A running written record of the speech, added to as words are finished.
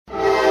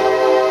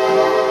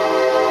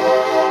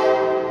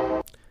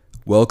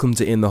Welcome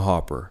to In the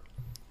Hopper,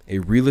 a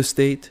real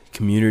estate,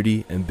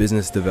 community, and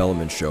business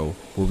development show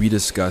where we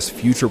discuss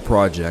future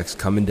projects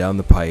coming down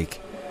the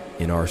pike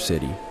in our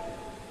city.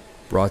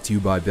 Brought to you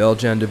by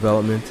Beljan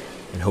Development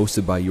and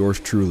hosted by yours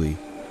truly,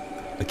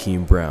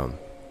 Akeem Brown,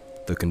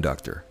 the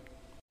conductor.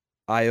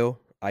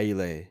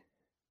 Aiyeleye,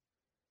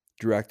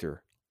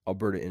 Director,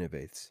 Alberta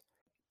Innovates.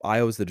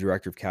 Ayo is the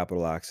Director of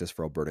Capital Access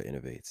for Alberta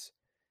Innovates.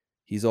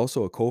 He's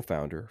also a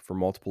co-founder for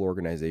multiple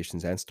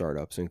organizations and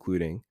startups,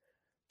 including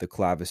the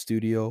Clavis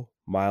Studio,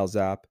 Miles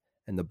App,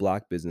 and the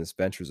Black Business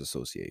Ventures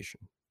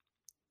Association.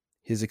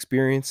 His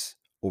experience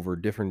over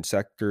different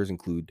sectors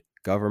include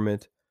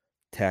government,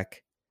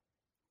 tech,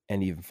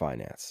 and even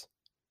finance.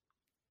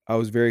 I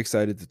was very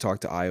excited to talk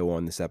to Ayo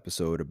on this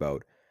episode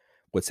about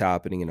what's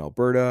happening in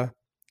Alberta,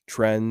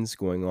 trends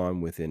going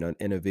on within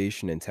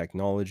innovation and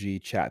technology,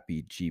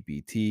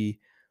 ChatGPT,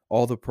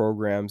 all the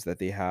programs that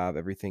they have,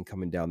 everything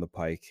coming down the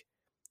pike.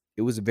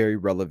 It was a very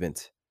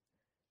relevant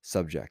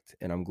subject,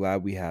 and I'm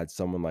glad we had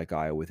someone like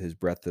Ayo with his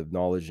breadth of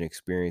knowledge and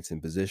experience and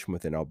position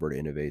within Alberta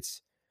Innovates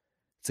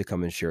to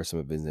come and share some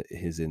of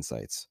his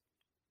insights.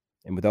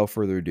 And without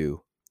further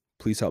ado,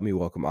 please help me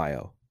welcome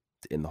Ayo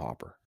to In the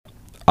Hopper.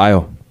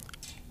 Ayo,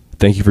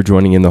 thank you for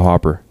joining In the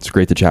Hopper. It's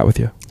great to chat with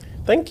you.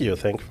 Thank you.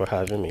 Thank you for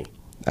having me.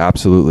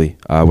 Absolutely.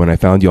 When I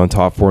found you on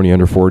Top 40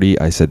 Under 40,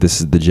 I said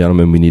this is the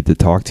gentleman we need to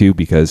talk to,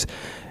 because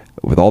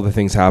with all the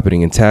things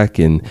happening in tech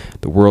and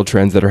the world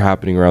trends that are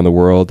happening around the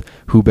world,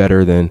 who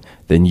better than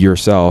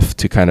yourself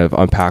to kind of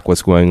unpack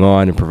what's going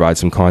on and provide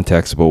some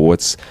context about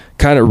what's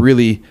kind of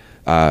really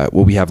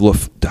what we have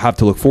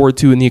to look forward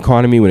to in the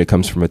economy when it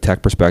comes from a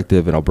tech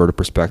perspective and Alberta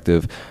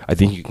perspective. I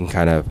think you can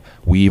kind of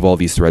weave all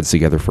these threads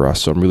together for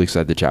us. So I'm really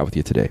excited to chat with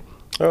you today.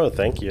 Oh,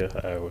 thank you.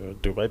 I will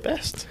do my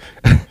best.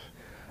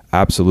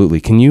 Absolutely.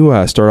 Can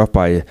you start off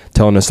by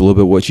telling us a little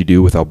bit what you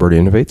do with Alberta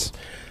Innovates?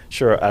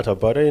 Sure. At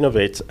Alberta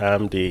Innovates,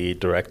 I'm the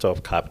Director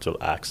of Capital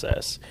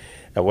Access.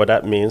 And what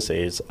that means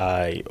is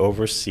I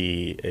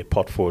oversee a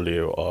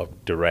portfolio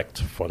of direct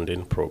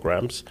funding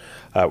programs.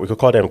 We could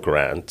call them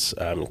grants.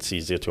 It's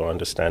easier to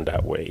understand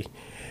that way.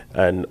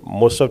 And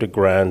most of the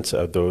grants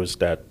are those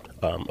that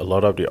a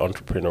lot of the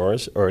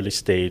entrepreneurs, early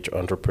stage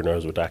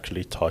entrepreneurs, would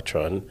actually touch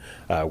on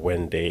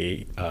when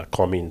they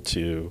come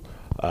into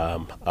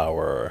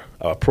our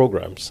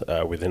programs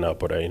within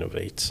Alberta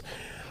Innovates.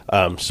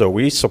 So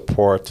we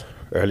support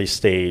early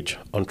stage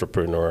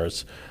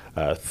entrepreneurs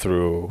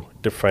through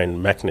different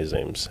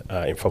mechanisms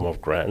in form of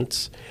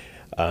grants,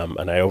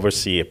 and I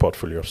oversee a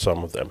portfolio of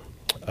some of them.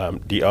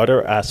 The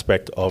other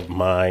aspect of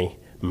my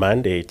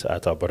mandate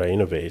at Alberta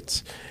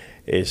Innovates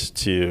is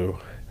to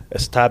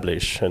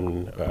establish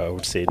and I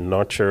would say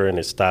nurture and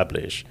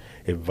establish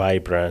a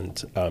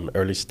vibrant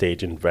early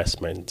stage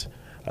investment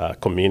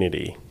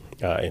community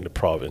in the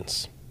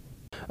province.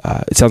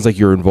 It sounds like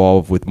you're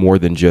involved with more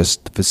than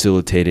just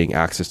facilitating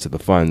access to the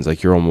funds.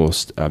 Like you're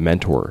almost a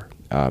mentor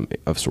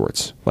of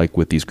sorts, like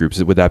with these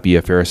groups. Would that be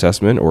a fair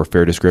assessment or a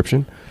fair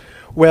description?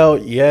 Well,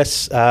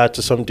 yes,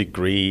 to some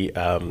degree.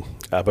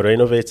 Alberta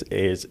Innovates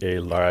is a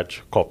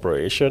large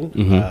corporation,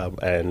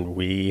 and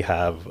we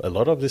have a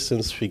lot of these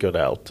things figured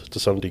out to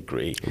some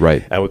degree.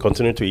 Right. And we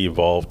continue to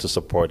evolve to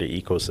support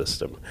the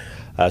ecosystem.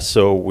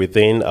 So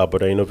within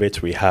Alberta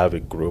Innovates, we have a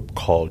group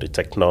called the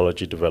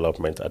Technology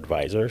Development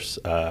Advisors.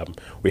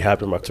 We have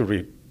them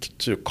actually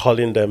to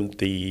calling them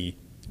the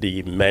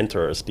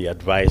mentors, the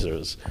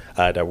advisors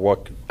that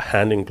work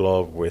hand in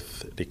glove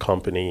with the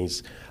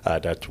companies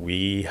that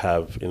we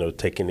have,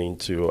 taken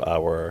into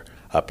our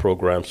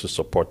programs to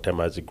support them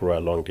as they grow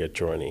along their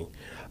journey.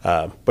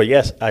 But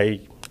yes,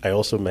 I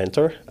also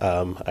mentor.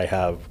 I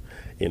have,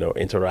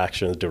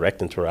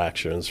 direct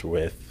interactions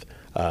with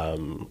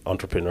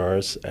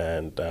entrepreneurs,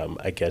 and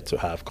I get to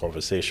have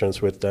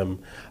conversations with them.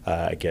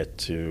 I get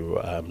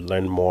to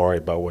learn more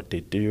about what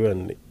they do.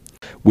 And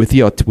with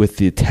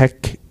the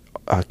tech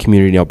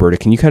community in Alberta,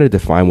 can you kind of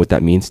define what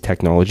that means,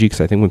 technology? Because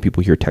I think when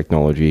people hear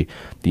technology,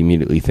 they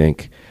immediately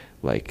think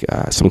like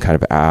some kind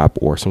of app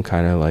or some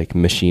kind of like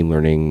machine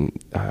learning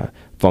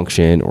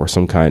function or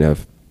some kind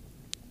of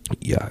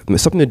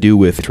something to do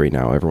with right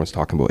now. Everyone's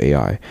talking about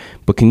AI,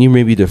 but can you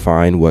maybe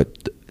define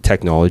what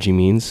technology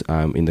means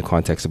in the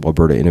context of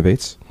Alberta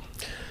Innovates?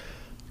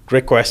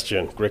 Great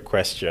question.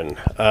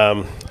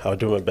 I'll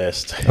do my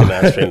best in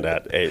answering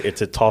that.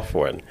 It's a tough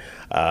one.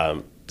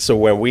 So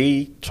when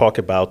we talk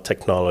about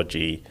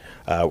technology,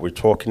 we're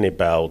talking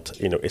about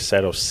a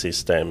set of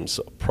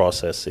systems,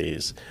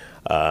 processes,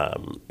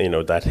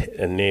 that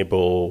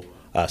enable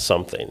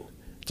something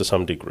to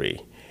some degree.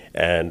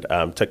 And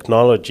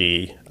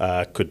technology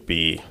could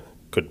be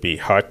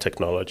hard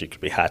technology,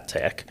 could be hard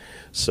tech.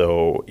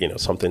 So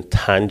something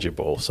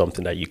tangible,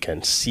 something that you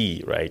can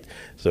see, right?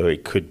 So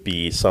it could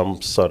be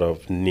some sort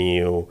of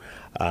new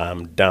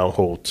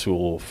downhole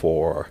tool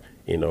for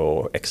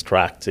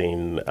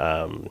extracting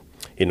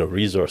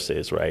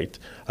resources, right,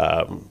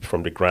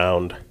 from the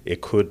ground.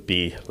 It could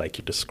be, like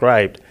you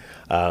described,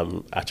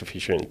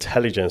 artificial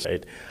intelligence,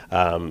 right?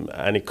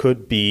 And it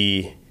could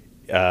be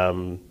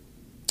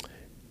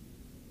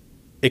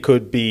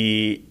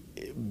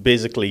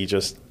basically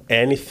just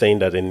anything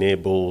that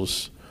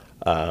enables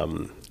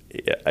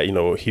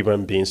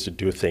human beings to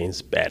do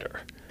things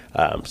better.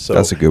 So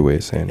that's a good way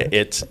of saying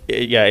it.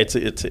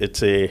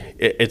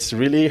 It's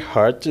really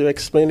hard to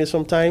explain it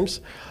sometimes.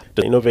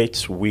 The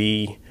Innovates,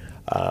 we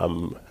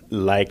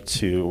like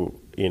to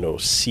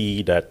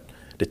see that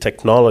the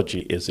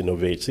technology is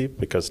innovative,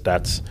 because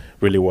that's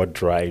really what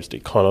drives the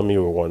economy.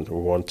 We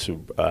want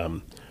to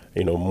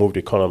move the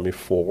economy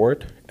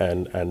forward,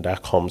 and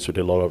that comes with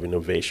a lot of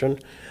innovation.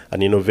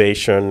 And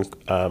innovation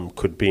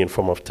could be in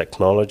form of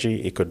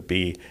technology, it could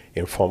be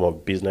in form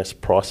of business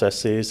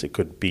processes, it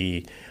could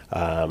be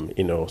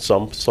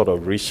some sort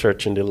of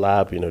research in the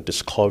lab,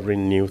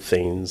 discovering new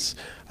things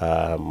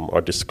or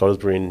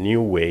discovering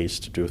new ways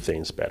to do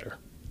things better.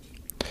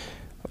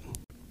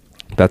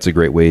 That's a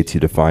great way to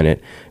define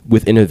it.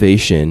 With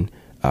innovation,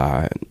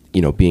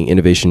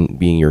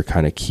 being your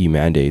kind of key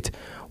mandate,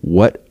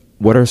 what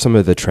are some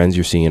of the trends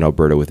you're seeing in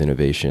Alberta with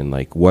innovation?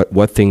 Like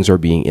what things are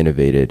being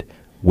innovated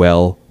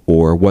well,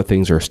 or what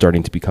things are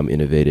starting to become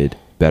innovated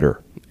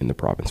better in the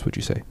province, would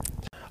you say?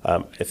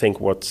 I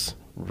think what's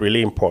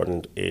really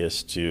important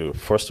is to,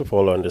 first of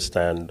all,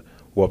 understand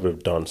what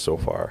we've done so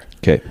far.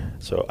 Okay.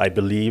 So I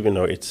believe,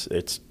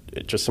 it's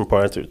just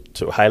important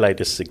to highlight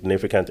the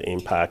significant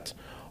impact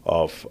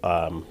of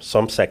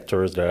some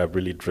sectors that have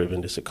really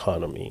driven this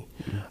economy.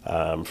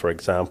 Mm-hmm. For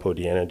example,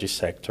 the energy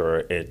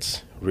sector,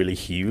 it's really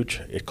huge.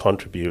 It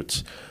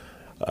contributes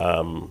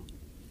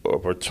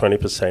over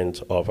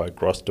 20% of our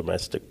gross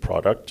domestic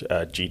product,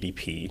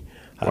 GDP.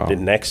 Wow. The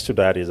next to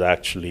that is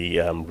actually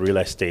real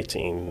estate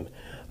in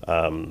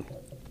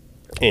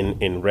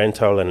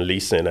rental and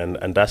leasing,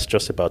 and that's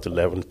just about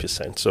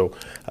 11%. So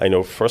I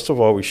know, first of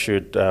all, we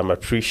should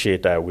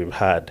appreciate that we've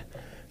had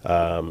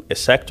a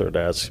sector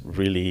that's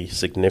really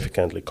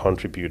significantly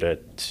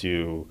contributed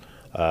to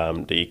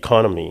the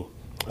economy.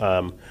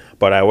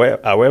 But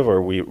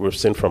however, we've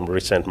seen from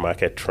recent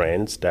market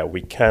trends that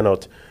we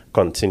cannot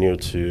continue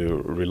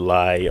to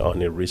rely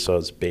on a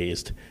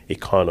resource-based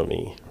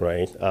economy,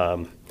 right?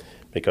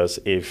 Because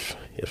if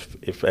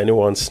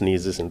anyone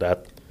sneezes in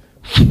that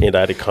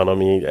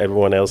economy,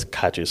 everyone else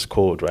catches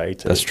cold, right?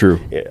 That's true.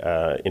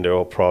 In the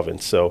whole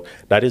province. So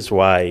that is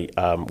why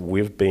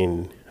we've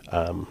been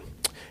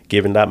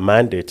given that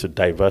mandate to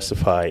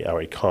diversify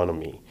our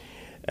economy.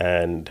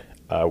 And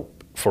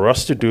for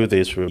us to do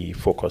this, will be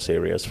focus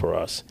areas for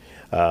us.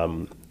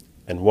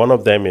 And one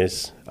of them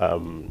is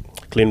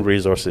clean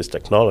resources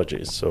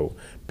technologies. So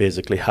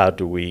basically, how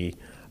do we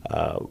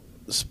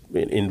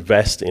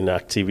invest in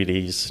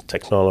activities,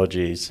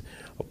 technologies,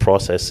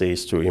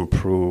 processes to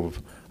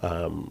improve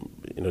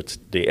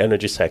the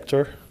energy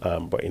sector,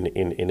 but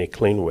in a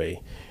clean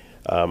way.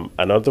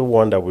 Another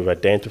one that we've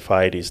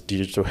identified is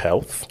digital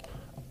health.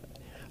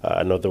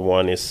 Another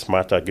one is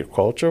smart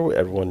agriculture.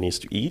 Everyone needs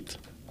to eat.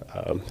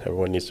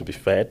 Everyone needs to be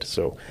fed.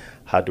 So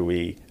how do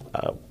we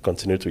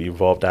continue to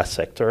evolve that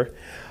sector?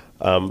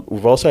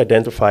 We've also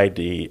identified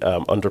the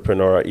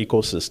entrepreneurial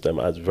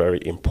ecosystem as very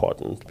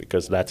important,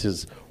 because that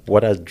is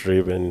what has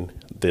driven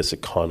this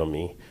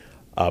economy.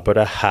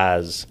 Alberta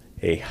has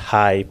a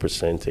high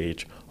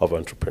percentage of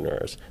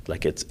entrepreneurs,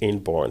 like it's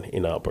inborn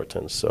in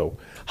Albertans. So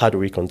how do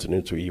we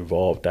continue to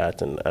evolve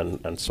that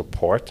and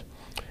support?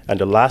 And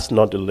the last,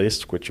 not the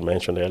least, which you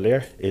mentioned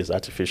earlier, is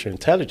artificial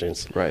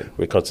intelligence. Right.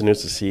 We continue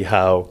to see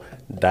how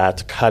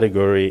that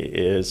category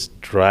is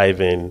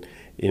driving,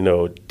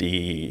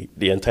 the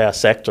entire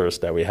sectors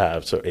that we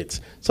have. So it's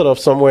sort of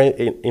somewhere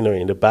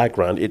in the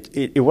background.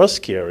 It was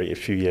scary a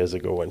few years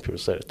ago when people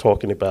started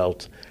talking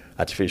about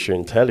artificial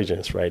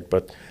intelligence, right?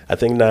 But I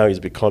think now it's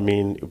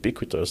becoming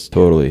ubiquitous.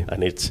 Totally.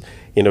 And it's,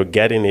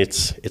 getting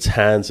its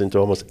hands into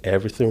almost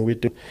everything we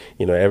do,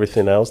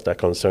 everything else that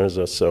concerns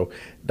us. So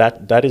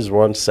that is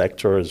one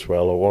sector as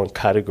well, or one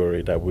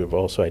category that we've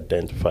also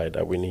identified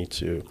that we need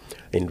to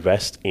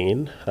invest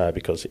in,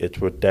 because it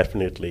would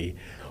definitely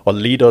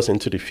lead us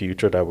into the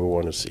future that we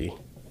want to see.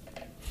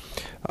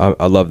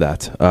 I love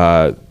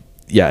that.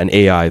 Yeah, and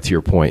AI, to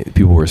your point,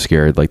 people were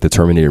scared, like the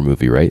Terminator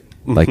movie, right?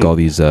 Mm-hmm. Like all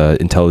these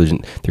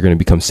intelligent, they're going to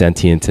become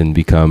sentient and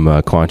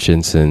become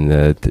conscious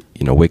and,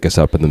 wake us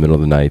up in the middle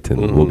of the night,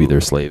 and mm-hmm. we'll be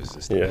their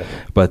slaves. Yeah.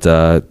 But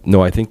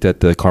no, I think that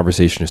the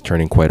conversation is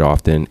turning quite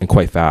often and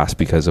quite fast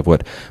because of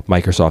what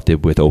Microsoft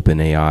did with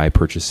OpenAI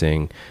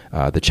purchasing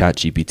the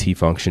ChatGPT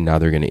function. Now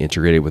they're going to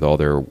integrate it with all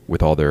their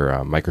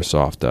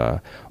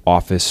Microsoft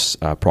Office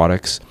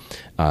products.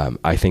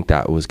 I think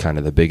that was kind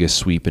of the biggest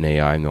sweep in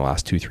AI in the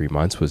last 2-3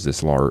 months, was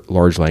this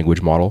large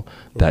language model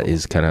that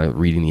is kind of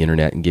reading the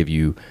internet and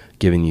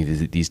giving you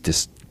these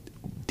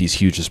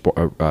huge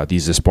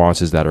these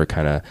responses that are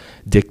kind of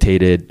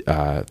dictated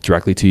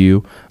directly to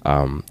you.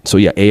 So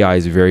yeah, AI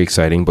is very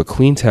exciting, but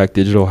clean tech,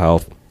 digital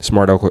health,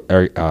 smart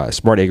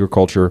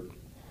agriculture,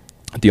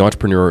 the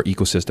entrepreneur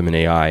ecosystem in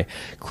AI,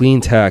 clean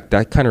tech,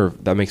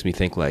 that makes me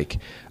think like,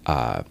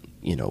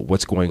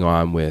 what's going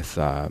on with,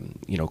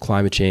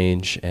 climate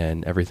change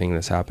and everything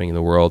that's happening in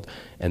the world,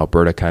 and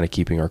Alberta kind of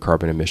keeping our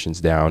carbon emissions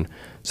down.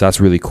 So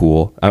that's really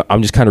cool.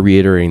 I'm just kind of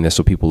reiterating this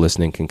so people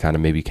listening can kind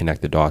of maybe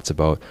connect the dots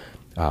about,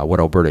 what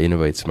Alberta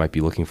Innovates might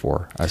be looking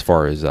for as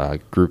far as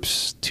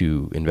groups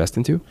to invest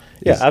into?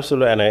 Yeah,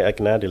 absolutely. And I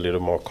can add a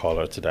little more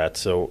color to that.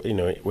 So,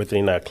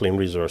 within our Clean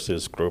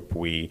Resources group,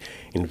 we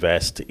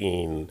invest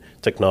in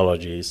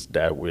technologies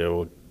that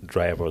will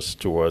drive us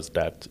towards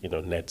that,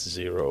 net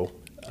zero.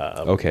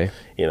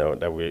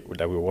 That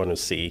we want to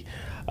see.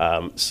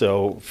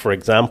 So, for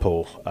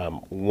example,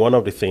 one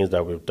of the things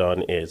that we've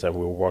done is, and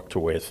we worked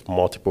with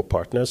multiple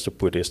partners to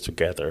put this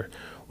together.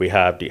 We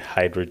have the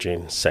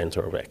Hydrogen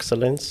Center of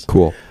Excellence.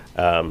 Cool.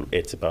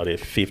 It's about a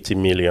 $50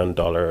 million,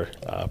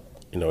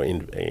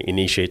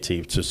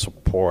 initiative to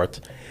support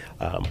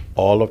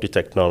all of the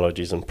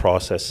technologies and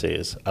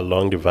processes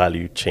along the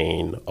value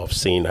chain of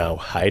seeing how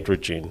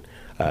hydrogen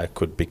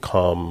could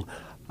become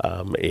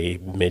a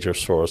major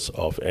source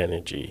of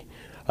energy.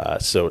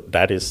 So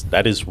that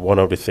is one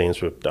of the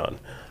things we've done.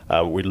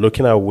 We're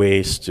looking at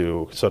ways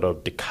to sort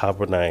of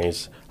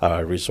decarbonize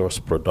resource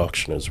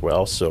production as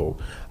well. So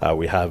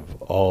we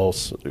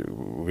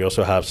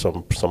also have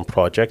some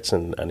projects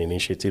and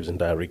initiatives in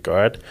that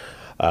regard.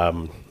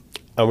 And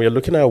we are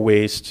looking at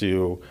ways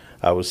to,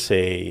 I would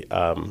say,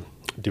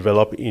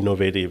 develop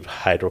innovative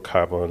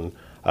hydrocarbon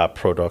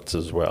products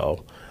as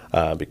well.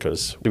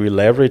 Because we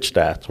leverage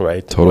that,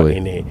 right? Totally.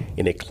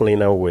 In a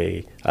cleaner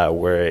way,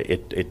 where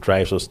it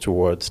drives us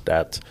towards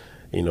that,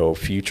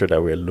 future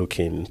that we're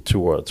looking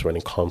towards when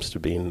it comes to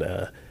being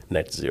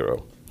net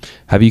zero.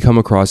 Have you come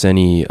across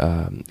any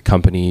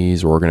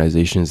companies or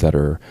organizations that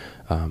are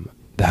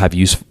that have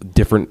used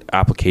different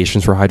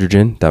applications for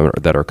hydrogen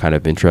that are kind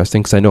of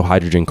interesting? Because I know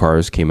hydrogen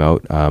cars came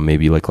out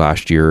maybe like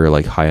last year,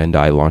 like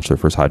Hyundai launched their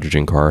first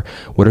hydrogen car.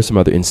 What are some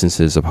other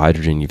instances of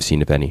hydrogen you've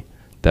seen, if any,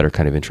 that are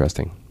kind of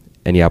interesting?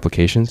 Any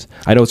applications?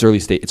 I know it's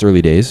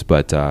early days,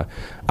 but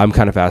I'm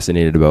kind of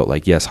fascinated about,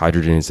 like, yes,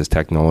 hydrogen is this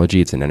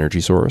technology, it's an energy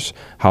source.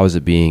 How is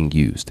it being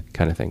used,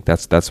 kind of thing?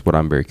 That's what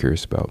I'm very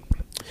curious about.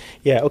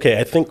 Yeah,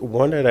 okay. I think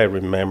one that I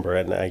remember,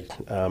 and I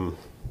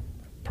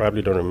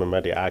probably don't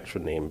remember the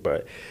actual name,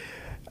 but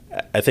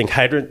I think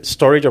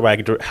storage of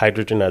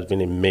hydrogen has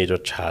been a major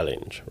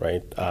challenge,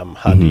 right?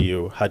 How do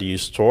you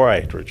store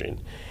hydrogen?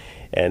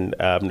 And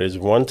there's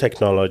one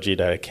technology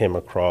that I came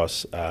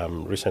across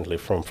recently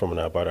from an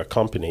Alberta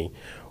company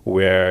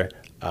where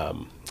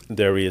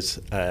there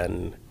is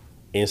an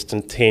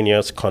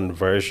instantaneous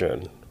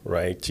conversion,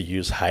 right, to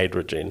use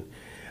hydrogen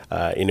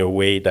in a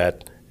way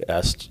that,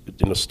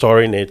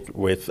 storing it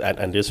with,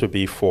 and this would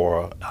be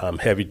for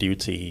heavy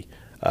duty,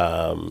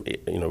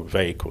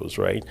 vehicles,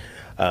 right?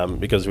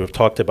 Because we've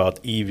talked about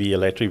EV,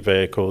 electric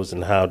vehicles,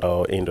 and how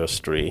the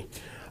industry.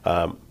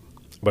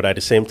 But at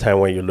the same time,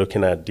 when you're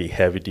looking at the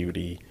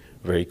heavy-duty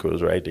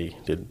vehicles, right,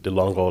 the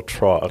long-haul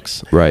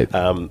trucks, right,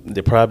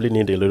 they probably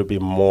need a little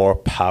bit more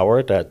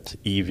power that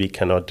EV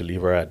cannot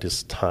deliver at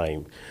this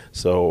time.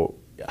 So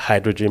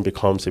hydrogen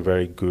becomes a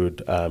very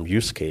good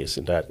use case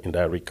in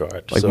that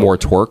regard. Like more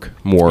torque,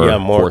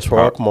 more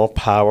torque, more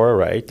power,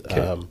 right?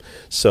 Okay.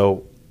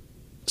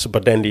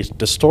 But then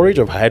the storage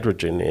of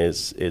hydrogen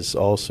is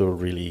also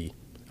really,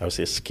 I would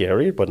say,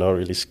 scary, but not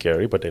really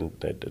scary. But then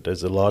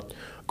there's a lot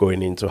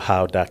going into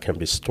how that can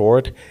be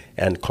stored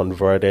and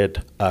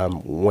converted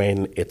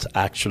when it's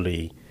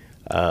actually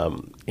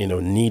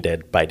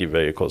needed by the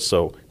vehicle.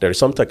 So there is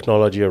some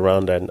technology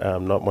around, and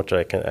not much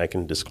I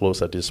can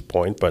disclose at this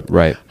point. But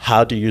right.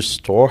 How do you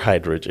store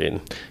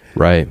hydrogen?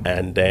 Right.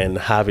 And then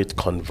have it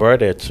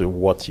converted to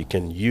what you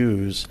can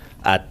use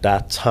at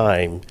that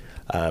time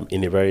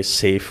in a very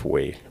safe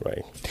way,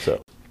 right?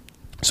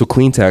 So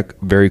clean tech,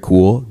 very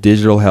cool.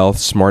 Digital health,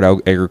 smart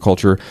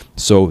agriculture.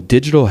 So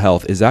digital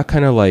health, is that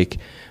kind of like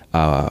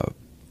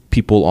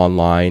people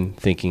online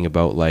thinking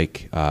about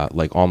like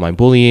online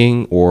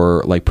bullying,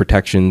 or like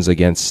protections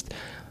against,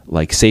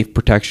 like safe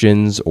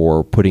protections,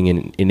 or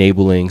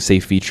enabling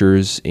safe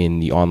features in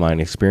the online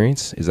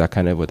experience? Is that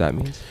kind of what that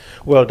means?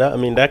 Well,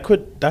 that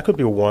could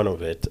be one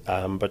of it,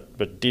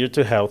 but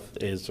digital health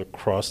is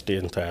across the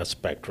entire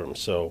spectrum.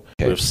 So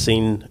We've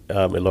seen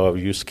a lot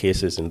of use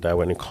cases in that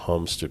when it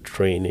comes to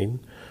training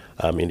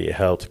in the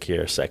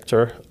healthcare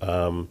sector,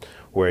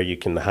 where you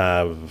can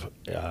have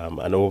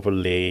an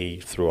overlay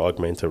through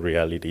augmented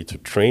reality to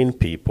train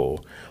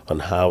people on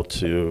how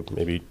to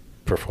maybe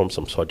perform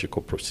some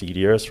surgical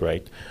procedures,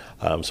 right?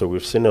 So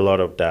we've seen a lot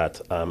of that,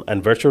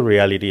 and virtual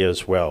reality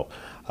as well.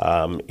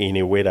 In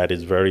a way that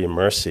is very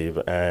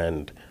immersive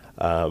and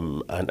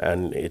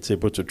it's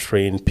able to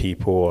train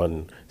people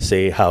on,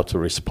 say, how to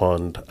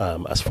respond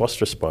as first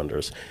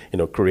responders.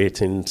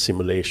 Creating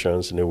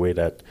simulations in a way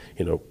that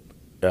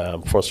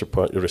first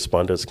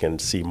responders can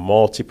see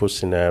multiple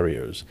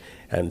scenarios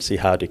and see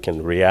how they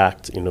can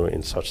react,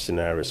 in such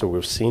scenarios. So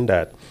we've seen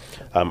that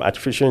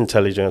artificial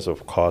intelligence,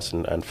 of course,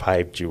 and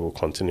 5G will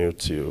continue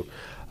to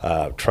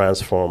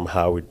transform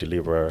how we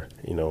deliver,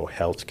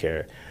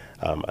 healthcare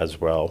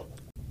as well.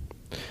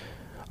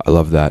 I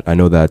love that. I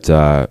know that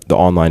the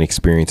online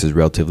experience is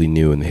relatively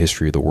new in the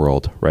history of the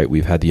world, right?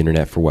 We've had the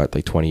internet for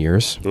 20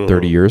 years,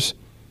 30 years.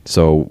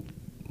 So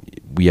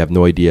we have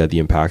no idea the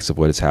impacts of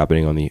what is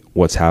happening on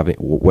what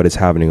is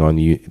happening on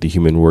the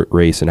human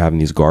race, and having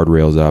these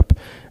guardrails up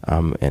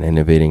and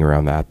innovating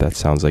around that. That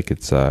sounds like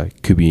it's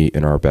could be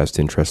in our best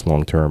interest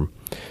long term.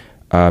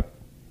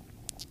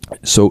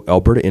 So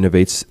Alberta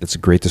Innovates, it's a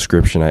great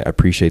description. I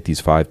appreciate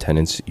these 5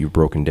 tenets you've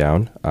broken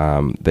down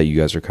that you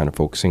guys are kind of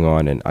focusing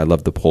on. And I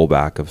love the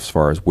pullback as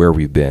far as where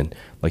we've been.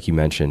 Like you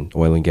mentioned,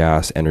 oil and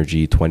gas,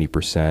 energy,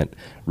 20%,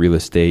 real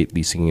estate,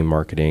 leasing and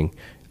marketing,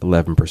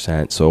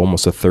 11%. So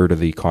almost a third of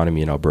the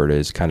economy in Alberta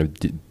is kind of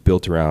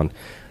built around,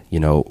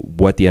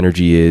 what the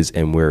energy is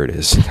and where it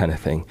is kind of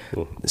thing.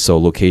 So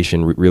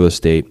location, real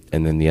estate,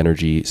 and then the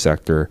energy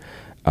sector.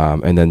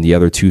 And then the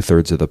other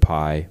 2/3 of the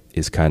pie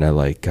is kind of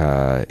like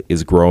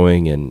is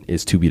growing and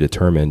is to be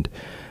determined.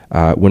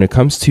 When it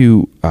comes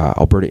to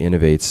Alberta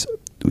Innovates,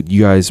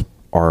 you guys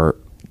are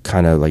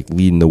kind of like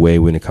leading the way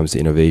when it comes to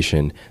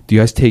innovation. Do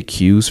you guys take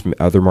cues from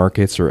other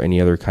markets or any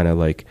other kind of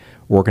like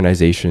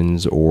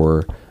organizations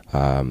or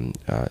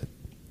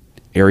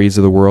areas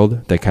of the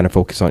world that kind of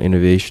focus on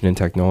innovation and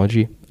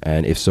technology?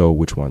 And if so,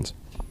 which ones?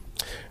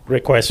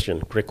 Great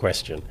question.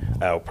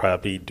 I'll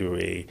probably do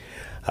a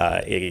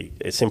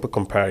simple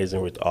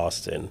comparison with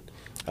Austin.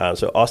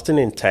 So Austin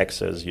in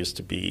Texas used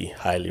to be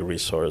highly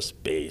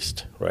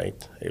resource-based,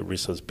 right? A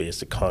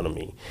resource-based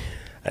economy.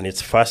 And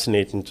it's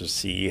fascinating to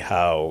see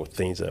how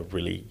things have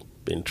really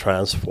been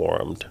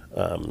transformed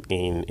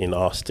in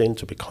Austin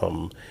to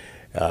become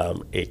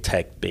a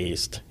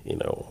tech-based,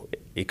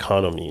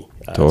 economy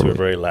to a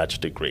very large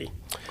degree.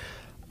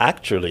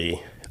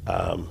 Actually,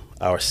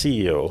 our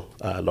CEO,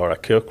 Laura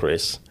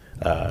Kilchrist,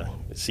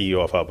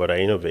 CEO of Alberta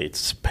Innovates,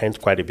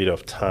 spent quite a bit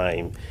of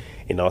time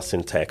in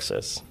Austin,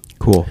 Texas.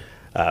 Cool.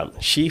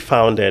 She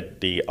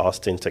founded the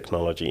Austin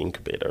Technology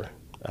Incubator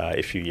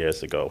a few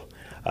years ago,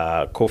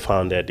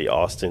 co-founded the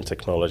Austin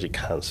Technology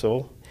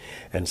Council,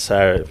 and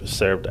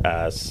served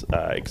as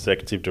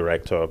executive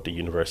director of the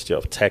University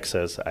of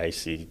Texas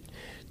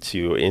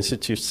IC2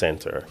 Institute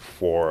Center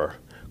for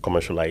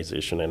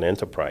Commercialization and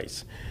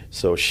Enterprise.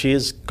 So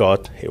she's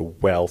got a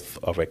wealth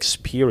of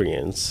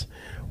experience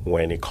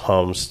when it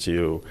comes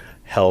to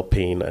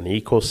helping an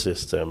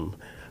ecosystem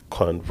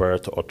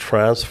convert or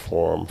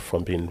transform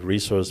from being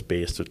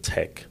resource-based to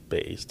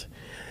tech-based.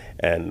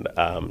 And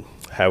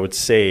I would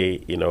say,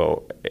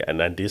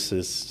 and this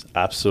is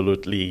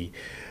absolutely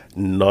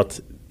not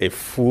a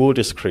full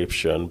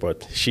description,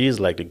 but she's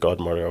like the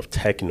godmother of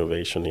tech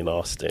innovation in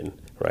Austin,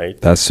 right?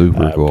 That's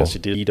super cool. Because she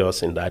did lead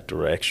us in that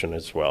direction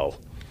as well.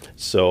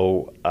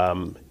 So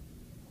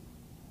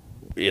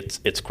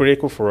it's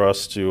critical for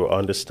us to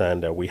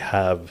understand that we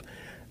have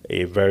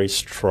a very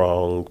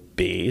strong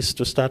base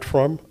to start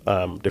from.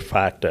 The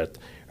fact that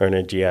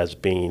energy has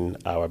been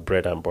our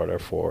bread and butter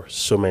for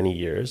so many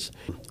years.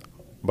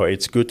 But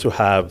it's good to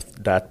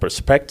have that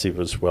perspective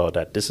as well,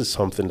 that this is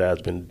something that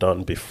has been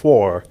done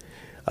before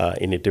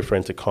in a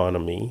different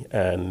economy,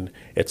 and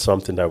it's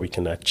something that we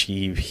can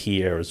achieve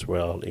here as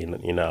well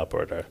in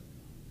Alberta.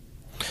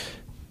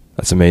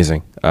 That's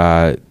amazing.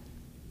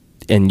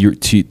 And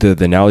the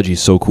analogy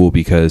is so cool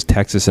because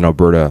Texas and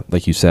Alberta,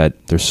 like you said,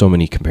 there's so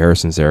many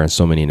comparisons there and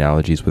so many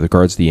analogies with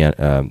regards to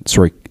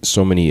the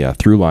so many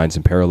through lines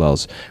and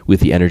parallels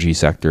with the energy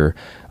sector.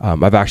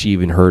 I've actually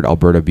even heard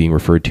Alberta being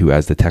referred to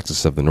as the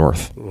Texas of the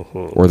North,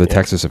 or the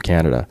Texas of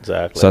Canada.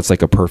 Exactly. So that's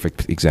like a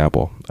perfect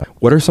example.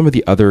 What are some of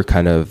the other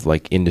kind of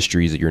like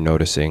industries that you're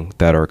noticing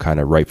that are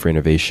kind of ripe for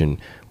innovation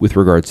with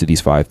regards to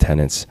these 5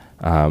 tenets?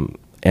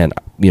 And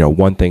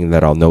one thing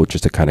that I'll note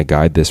just to kind of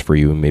guide this for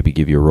you and maybe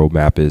give you a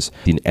roadmap is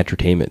the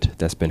entertainment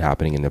that's been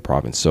happening in the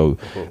province. So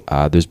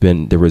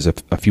there was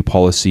a few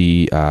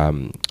policy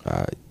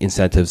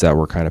incentives that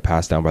were kind of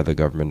passed down by the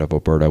government of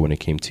Alberta when it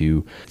came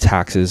to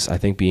taxes, I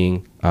think,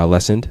 being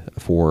lessened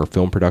for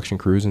film production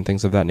crews and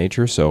things of that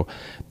nature. So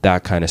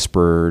that kind of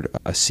spurred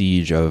a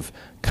siege of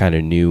kind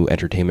of new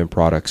entertainment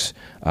products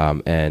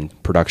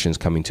and productions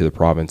coming to the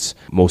province,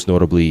 most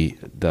notably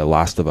The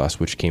Last of Us,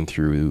 which came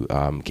through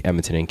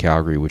Edmonton and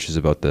Calgary, which is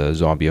about the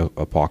zombie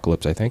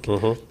apocalypse, I think.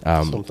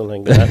 Something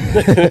like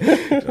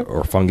that.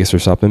 or fungus or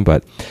something.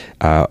 But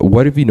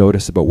what have you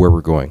noticed about where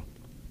we're going?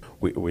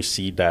 We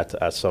see that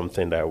as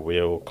something that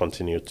will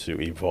continue to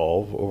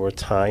evolve over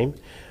time.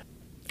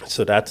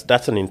 So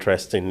that's an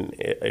interesting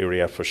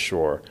area for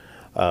sure.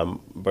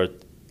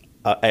 But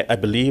I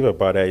believe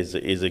Alberta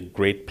is a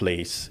great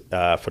place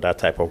for that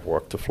type of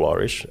work to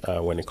flourish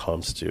when it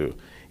comes to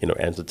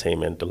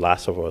entertainment. The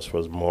Last of Us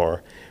was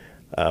more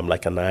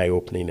like an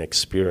eye-opening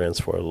experience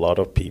for a lot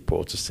of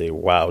people to say,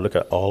 "Wow, look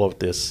at all of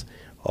these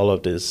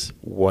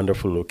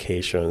wonderful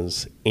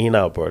locations in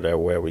Alberta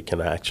where we can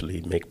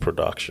actually make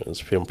productions,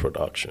 film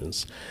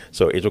productions."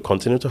 So it will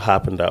continue to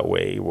happen that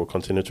way. It will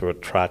continue to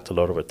attract a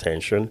lot of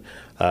attention,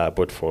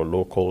 both for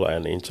local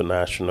and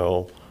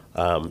international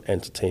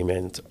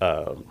entertainment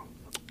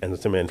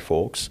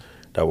folks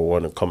that will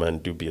want to come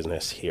and do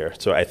business here.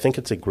 So I think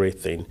it's a great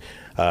thing.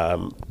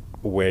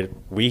 Where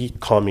we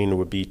come in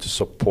would be to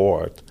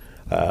support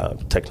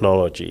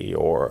technology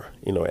or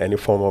any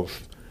form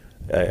of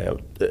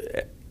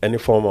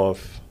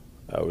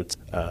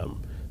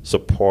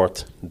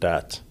support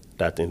that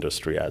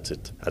industry as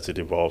it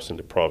evolves in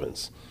the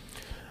province.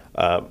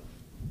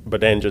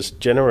 But then just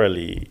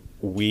generally,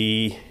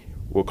 we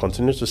will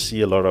continue to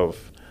see a lot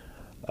of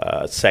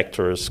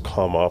sectors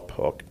come up,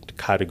 or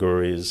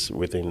categories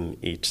within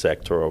each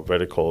sector or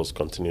verticals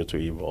continue to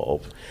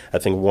evolve. I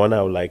think one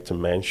I would like to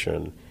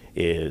mention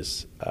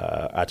is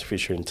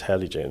artificial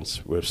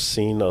intelligence. We've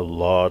seen a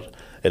lot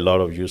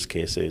of use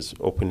cases.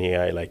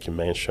 OpenAI, like you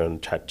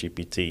mentioned,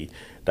 ChatGPT,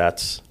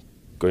 that's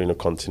going to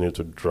continue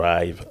to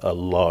drive a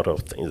lot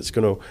of things. It's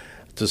going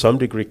to some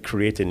degree,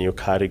 create a new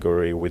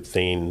category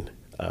within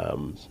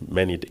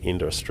many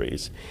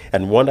industries.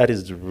 And one that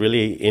is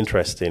really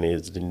interesting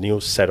is the new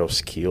set of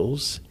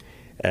skills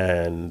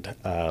and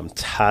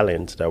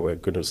talent that we're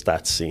going to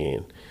start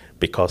seeing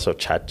because of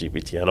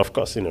ChatGPT. And of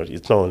course,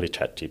 it's not only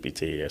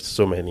ChatGPT, there's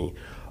so many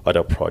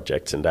other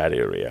projects in that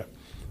area.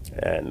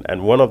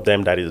 And one of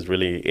them that is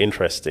really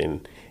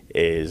interesting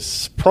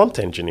is prompt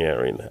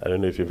engineering. I don't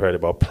know if you've heard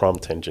about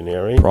prompt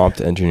engineering. Prompt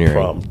engineering.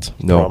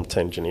 Prompt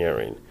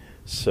engineering.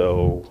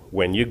 So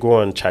when you go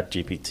on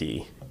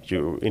ChatGPT,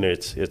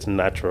 it's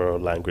natural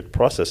language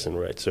processing,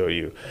 right? So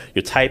you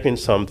type in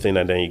something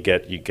and then you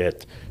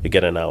get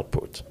an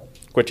output,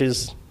 which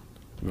is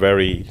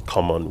very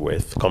common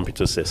with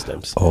computer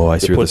systems. Oh, I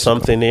see. You put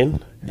something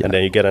in, and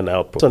then you get an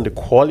output. On the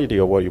quality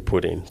of what you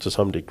put in to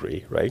some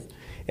degree, right?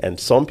 And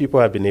some people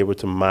have been able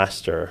to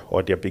master,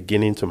 or they're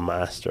beginning to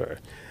master,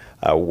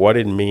 what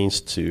it means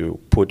to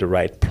put the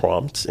right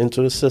prompts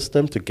into the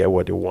system to get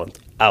what they want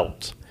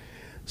out.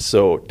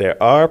 So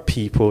there are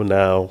people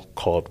now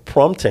called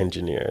prompt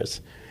engineers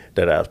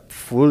that are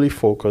fully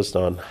focused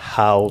on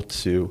how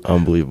to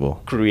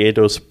Unbelievable. Create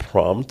those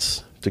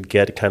prompts to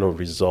get the kind of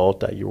result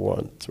that you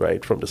want,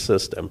 right, from the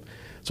system.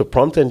 So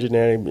prompt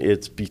engineering,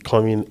 it's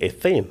becoming a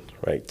thing,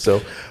 right?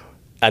 So,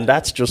 and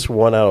that's just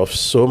one out of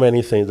so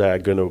many things that are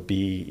going to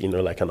be,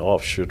 like an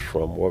offshoot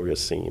from what we're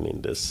seeing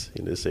in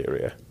this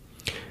area.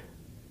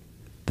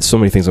 So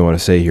many things I want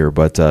to say here,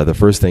 but the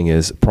first thing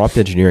is prompt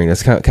engineering.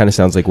 That's kind of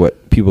sounds like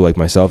what people like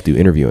myself do,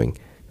 interviewing,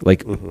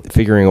 like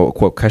figuring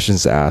out what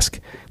questions to ask.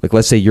 Like,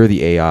 let's say you're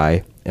the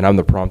AI and I'm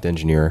the prompt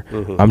engineer.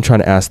 I'm trying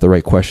to ask the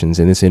right questions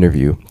in this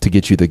interview to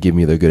get you to give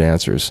me the good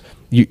answers.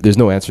 There's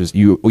no answers.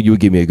 You would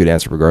give me a good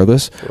answer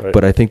regardless. Right.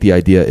 But I think the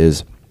idea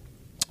is,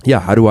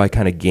 how do I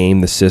kind of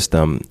game the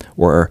system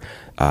or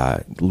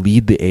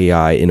lead the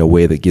AI in a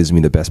way that gives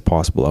me the best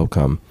possible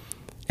outcome?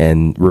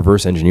 And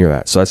reverse engineer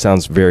that. So that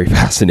sounds very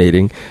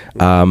fascinating.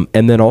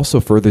 And then also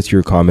further to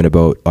your comment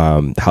about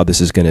how this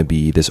is going to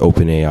be, this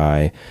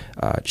OpenAI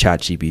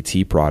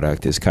ChatGPT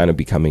product is kind of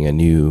becoming a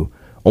new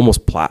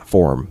almost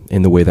platform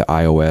in the way that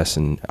iOS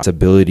and its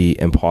ability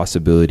and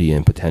possibility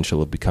and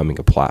potential of becoming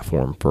a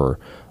platform for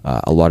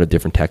a lot of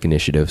different tech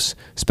initiatives,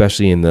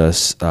 especially in the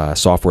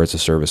software as a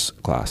service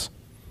class.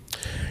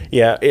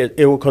 Yeah,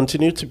 it will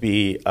continue to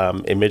be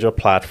a major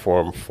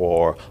platform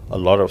for a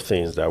lot of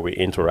things that we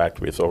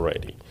interact with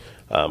already.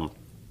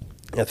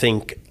 I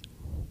think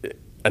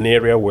an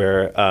area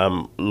where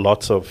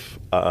lots of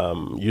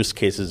use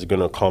cases are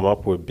going to come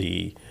up would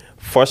be,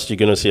 first, you're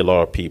going to see a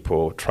lot of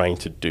people trying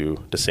to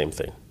do the same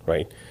thing,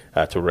 right?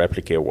 To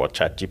replicate what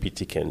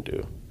ChatGPT can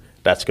do.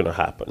 That's going to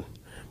happen.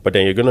 But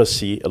then you're going to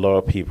see a lot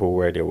of people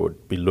where they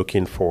would be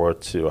looking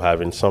forward to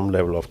having some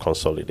level of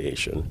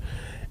consolidation.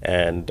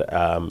 And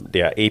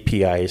there are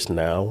APIs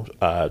now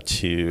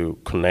to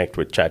connect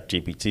with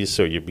ChatGPT,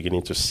 so you're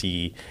beginning to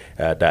see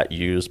that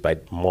used by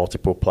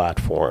multiple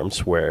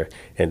platforms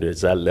and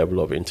there's that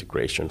level of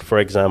integration. For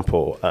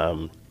example,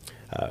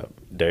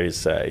 there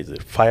is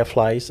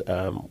Fireflies.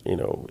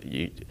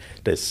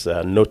 There's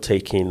a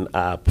note-taking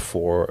app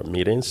for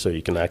meetings, so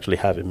you can actually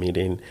have a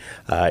meeting.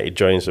 It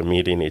joins a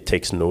meeting. It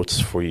takes notes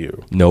for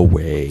you. No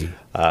way.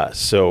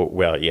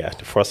 The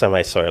first time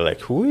I saw it,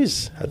 like,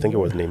 I think it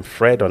was named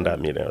Fred on that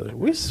meeting. I was like,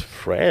 who is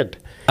Fred?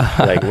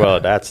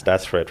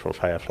 That's Fred from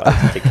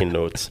Fireflies taking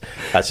notes.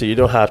 So you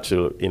don't have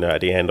to, at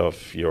the end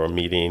of your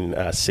meeting,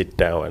 sit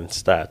down and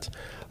start,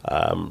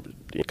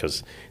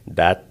 because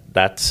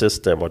that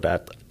system or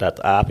that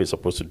app is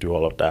supposed to do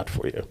all of that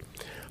for you.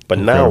 But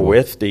Incredible. Now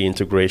with the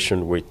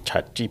integration with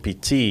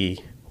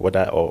ChatGPT or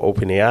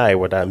OpenAI,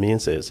 what that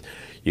means is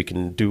you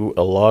can do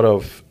a lot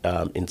of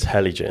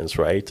intelligence,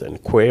 right,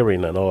 and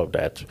querying and all of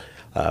that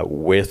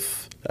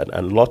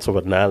and lots of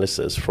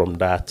analysis from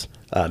that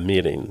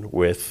meeting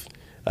with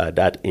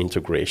that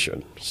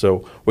integration.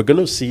 So we're going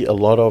to see a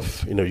lot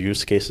of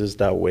use cases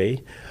that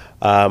way.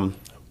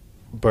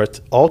 But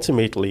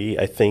ultimately,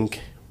 I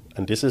think,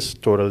 and this is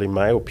totally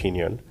my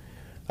opinion,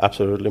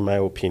 absolutely my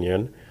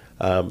opinion,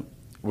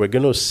 we're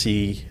going to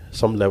see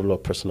some level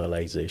of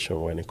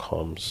personalization when it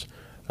comes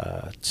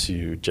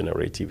to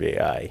generative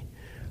AI,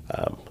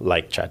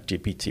 like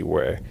ChatGPT,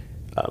 where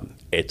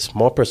it's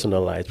more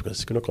personalized because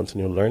it's going to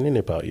continue learning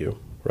about you,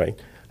 right?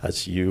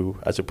 As you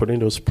put in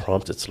those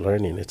prompts, it's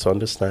learning, it's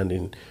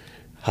understanding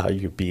how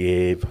you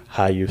behave,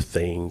 how you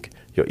think,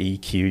 your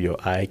EQ, your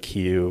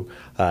IQ,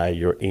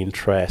 your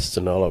interests,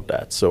 and all of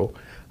that. So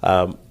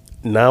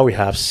now we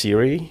have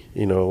Siri,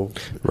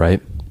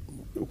 right,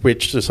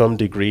 which to some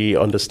degree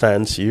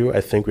understands you.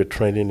 I think we're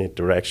trending in a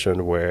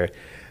direction where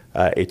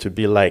it would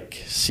be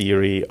like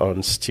Siri on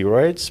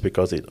steroids,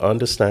 because it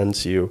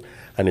understands you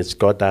and it's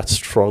got that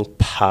strong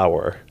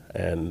power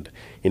and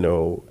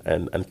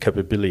and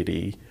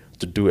capability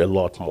to do a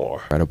lot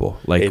more. Incredible.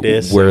 Like it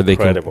is where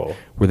incredible.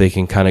 They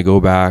can kind of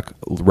go back,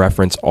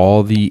 reference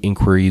all the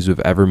inquiries we've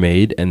ever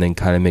made, and then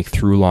kind of make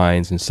through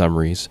lines and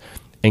summaries,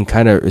 and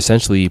kind of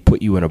essentially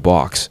put you in a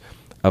box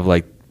of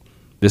like,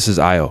 this is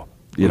Ayo,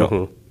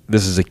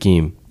 this is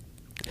Akeem.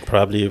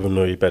 Probably even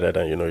know you better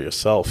than you know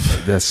yourself.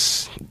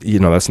 That's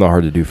that's not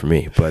hard to do for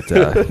me, but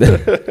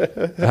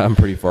I'm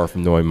pretty far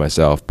from knowing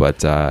myself.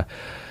 But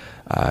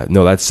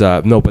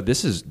no, but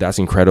that's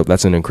incredible.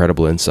 That's an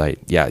incredible insight.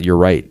 Yeah, you're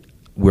right.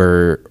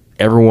 Where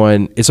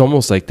everyone, it's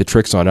almost like the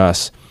trick's on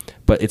us,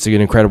 but it's an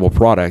incredible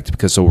product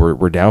because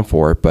we're down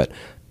for it. But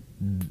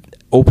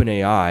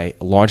OpenAI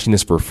launching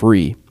this for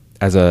free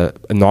as a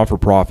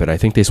non-for-profit, I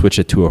think they switched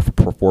it to a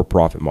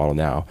for-profit model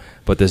now,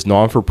 but this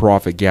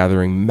non-for-profit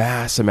gathering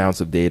mass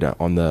amounts of data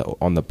on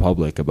the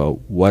public about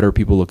what are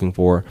people looking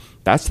for.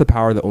 That's the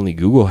power that only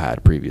Google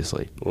had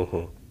previously.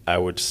 Mm-hmm. I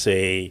would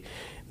say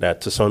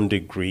that to some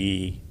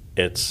degree,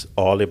 it's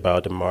all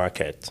about the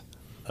market.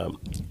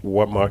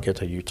 What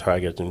market are you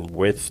targeting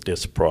with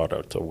this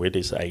product or with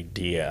this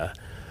idea?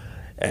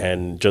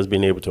 And just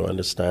being able to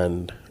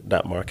understand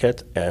that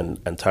market and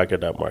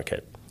target that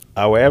market.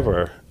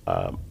 However,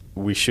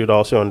 we should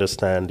also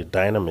understand the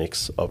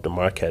dynamics of the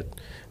market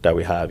that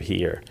we have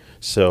here.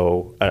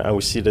 So, and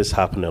we see this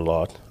happen a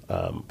lot.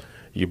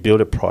 You build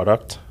a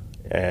product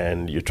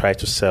and you try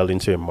to sell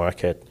into a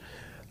market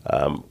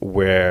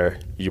where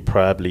you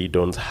probably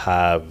don't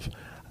have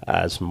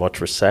as much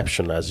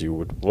reception as you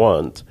would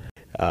want.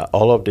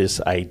 All of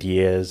these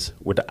ideas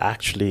would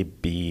actually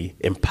be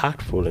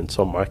impactful in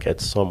some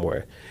market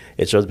somewhere.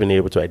 It's just being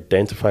able to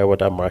identify what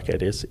that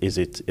market is. Is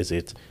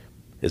it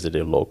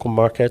a local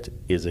market?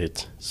 Is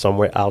it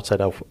somewhere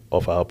outside of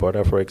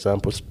Alberta, for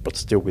example, but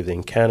still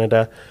within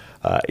Canada?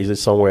 Is it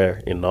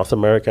somewhere in North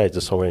America? Is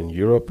it somewhere in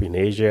Europe, in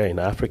Asia, in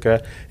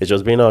Africa? It's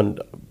just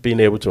being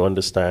able to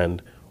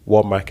understand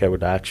what market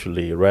would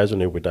actually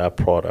resonate with that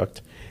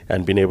product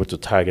and being able to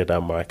target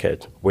that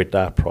market with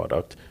that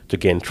product to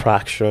gain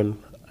traction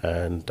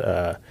and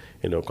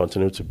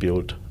continue to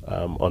build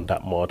on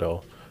that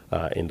model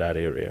in that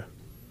area.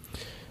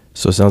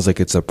 So it sounds like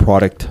it's a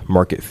product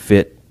market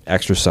fit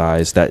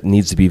exercise that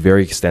needs to be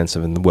very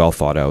extensive and well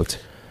thought out.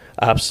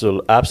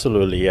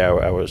 Absolutely. Yeah,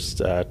 I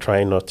was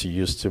trying not to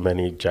use too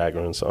many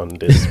jargons on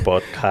this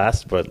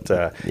podcast, but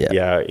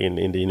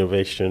in the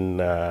innovation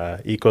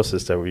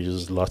ecosystem, we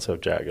use lots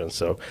of jargon.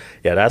 So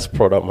yeah, that's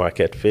product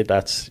market fit.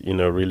 That's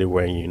really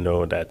when you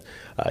know that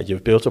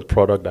you've built a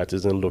product that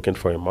isn't looking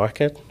for a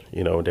market.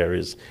 There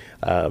is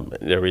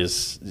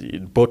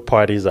both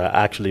parties are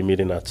actually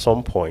meeting at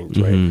some point,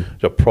 right?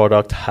 Your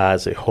product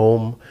has a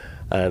home.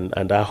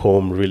 And that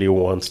home really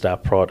wants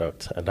that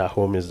product, and that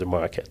home is the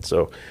market.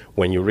 So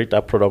when you reach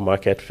that product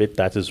market fit,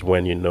 that is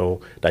when you know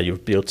that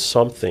you've built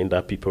something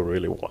that people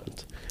really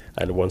want.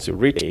 And once you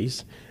reach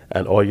these,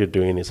 and all you're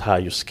doing is how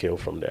you scale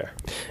from there.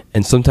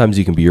 And sometimes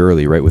you can be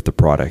early, right, with the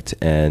product.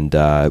 And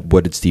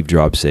what did Steve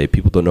Jobs say?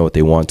 People don't know what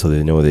they want until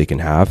they know what they can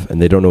have,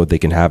 and they don't know what they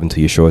can have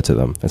until you show it to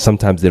them. And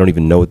sometimes they don't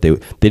even know they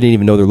didn't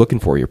even know they're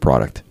looking for your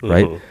product,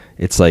 right?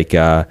 It's like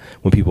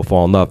when people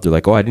fall in love, they're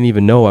like, "Oh, I didn't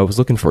even know I was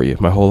looking for you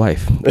my whole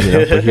life."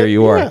 But here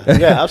you are.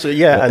 Yeah,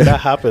 absolutely. Yeah, and that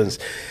happens.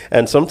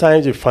 And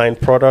sometimes you find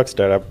products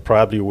that are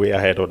probably way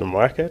ahead of the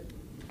market.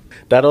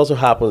 That also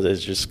happens. It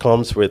just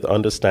comes with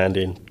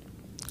understanding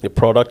the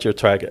product you're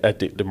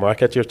the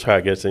market you're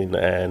targeting,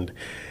 and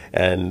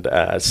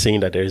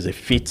seeing that there is a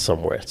fit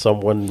somewhere.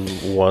 Someone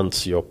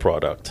wants your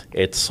product.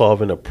 It's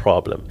solving a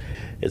problem.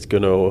 It's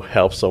going to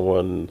help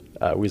someone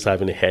who's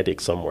having a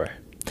headache somewhere.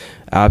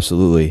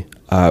 Absolutely.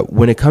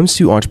 When it comes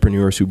to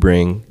entrepreneurs who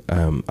bring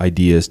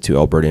ideas to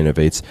Alberta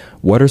Innovates,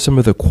 what are some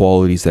of the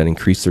qualities that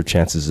increase their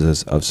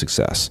chances of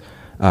success?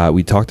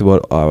 We talked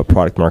about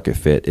product market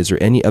fit. Is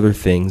there any other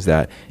things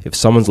that if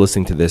someone's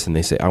listening to this and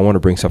they say, I want to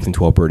bring something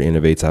to Alberta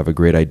Innovates, I have a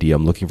great idea,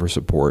 I'm looking for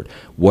support.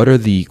 What are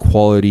the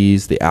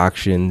qualities, the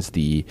actions,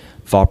 the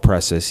thought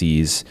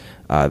processes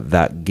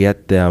that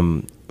get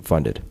them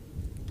funded?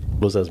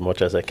 As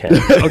much as I can.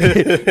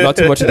 Okay, not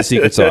too much of the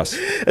secret sauce.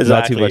 Exactly.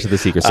 Not too much of the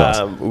secret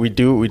sauce. We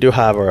do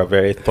have a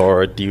very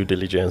thorough due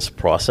diligence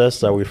process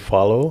that we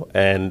follow,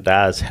 and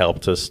that has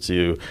helped us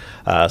to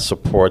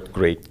support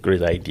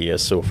great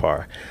ideas so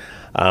far.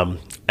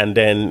 And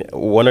then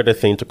one other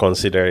thing to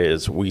consider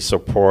is we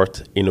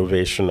support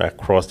innovation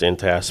across the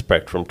entire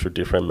spectrum through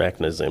different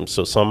mechanisms.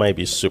 So some might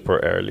be super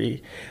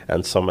early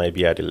and some might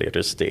be at a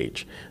later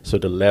stage. So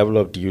the level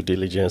of due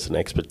diligence and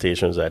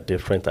expectations are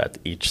different at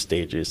each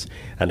stages,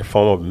 and the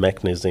form of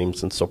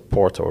mechanisms and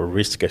support or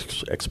risk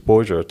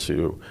exposure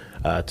to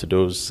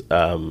those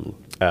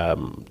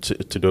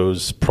to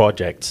those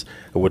projects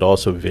would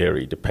also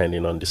vary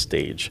depending on the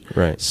stage.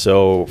 Right.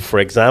 So, for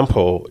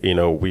example,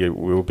 we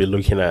will be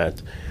looking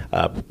at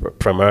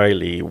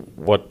primarily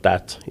what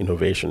that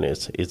innovation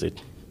is. Is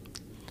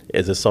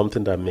it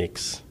something that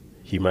makes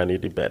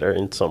humanity better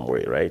in some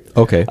way, right?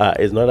 Okay.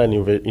 It's not an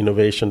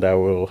innovation that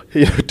will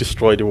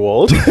destroy the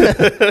world.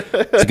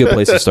 It's a good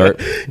place to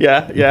start.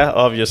 Yeah,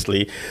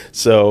 obviously.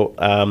 So,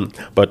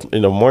 but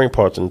more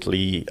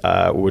importantly,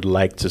 we would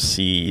like to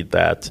see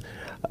that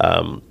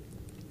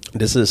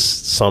this is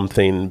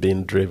something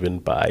being driven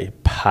by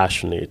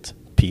passionate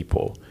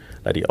people.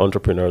 That the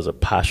entrepreneurs are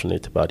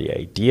passionate about the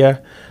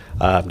idea.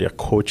 They're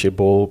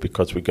coachable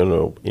because we're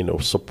going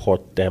to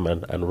support them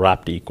and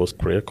wrap the ecosystem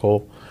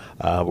critical.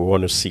 We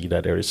want to see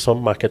that there is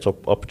some market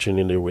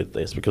opportunity with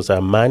this, because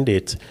our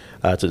mandate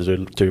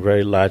to a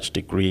very large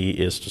degree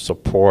is to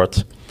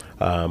support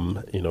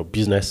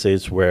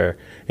businesses where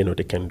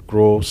they can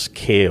grow,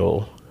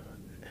 scale.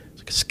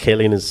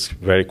 Scaling is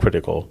very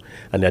critical,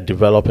 and they're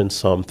developing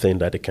something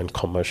that they can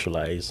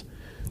commercialize.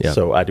 Yeah.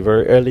 So at the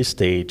very early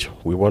stage,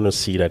 we want to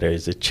see that there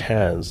is a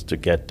chance to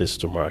get this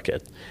to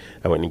market,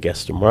 and when it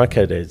gets to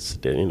market,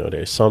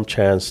 there's some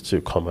chance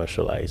to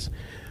commercialize.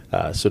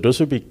 So those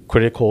would be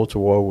critical to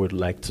what we'd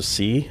like to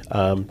see,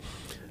 and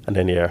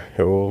then a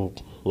whole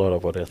lot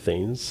of other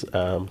things.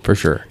 For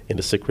sure. In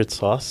the secret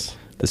sauce.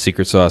 The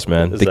secret sauce,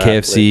 man. Exactly. The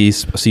KFC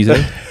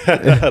seasoning?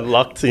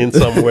 Locked in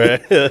somewhere.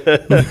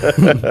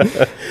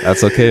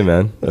 That's okay,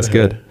 man. That's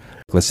good.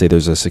 Let's say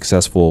there's a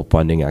successful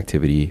funding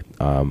activity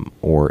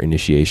or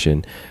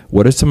initiation.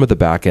 What are some of the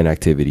back-end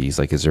activities?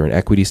 Like, is there an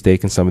equity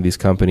stake in some of these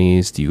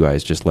companies? Do you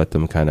guys just let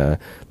them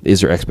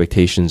is there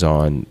expectations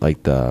on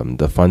like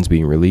the funds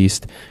being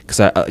released? Because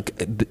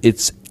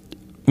it's,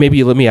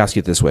 maybe let me ask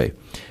you it this way.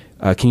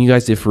 Can you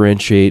guys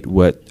differentiate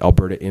what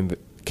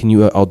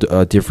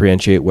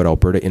differentiate what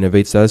Alberta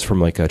Innovates does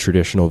from like a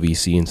traditional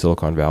VC in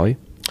Silicon Valley?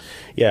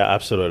 Yeah,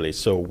 absolutely.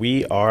 So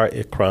we are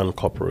a crown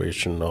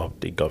corporation of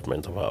the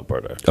government of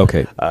Alberta.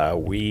 Okay.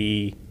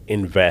 We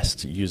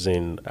invest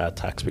using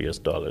taxpayers'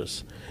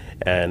 dollars,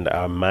 and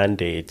our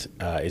mandate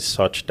is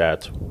such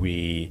that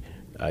we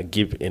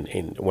give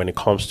in when it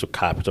comes to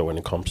capital, when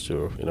it comes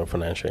to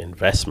financial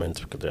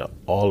investment, because there are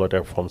all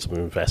other forms of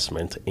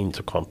investment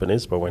into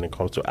companies, but when it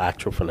comes to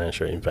actual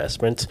financial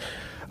investment,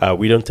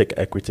 we don't take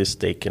equity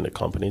stake in the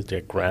companies.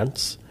 They're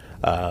grants,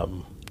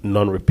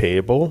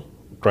 non-repayable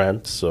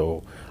grants.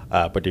 So,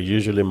 but they're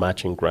usually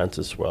matching grants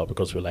as well,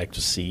 because we like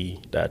to see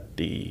that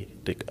the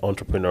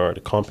entrepreneur,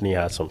 the company,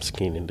 has some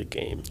skin in the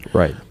game.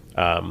 Right.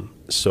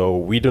 So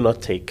we do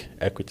not take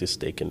equity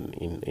stake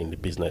in the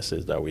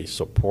businesses that we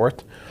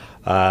support.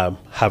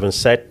 Having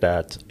said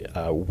that,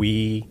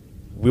 we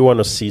want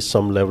to see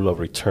some level of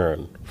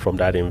return from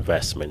that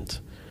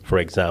investment. For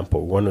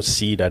example, we want to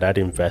see that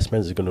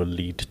investment is going to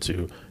lead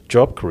to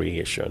job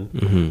creation.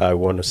 Mm-hmm. We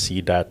want to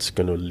see that's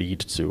going to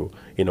lead to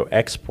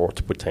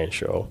export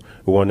potential.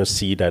 We want to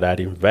see that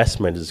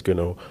investment is going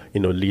to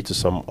lead to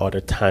some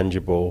other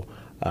tangible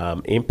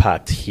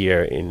impact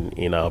here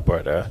in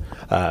Alberta.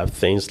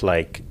 Things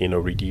like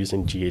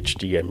reducing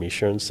GHG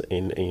emissions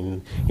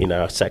in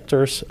our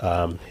sectors.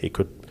 It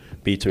could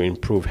be to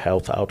improve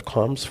health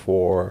outcomes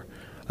for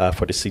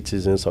the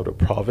citizens of the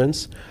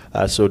province.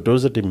 So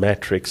those are the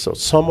metrics, or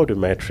some of the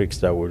metrics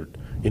that would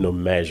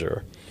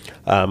measure.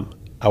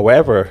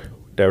 However,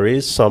 there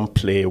is some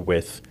play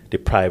with the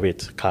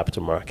private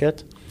capital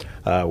market.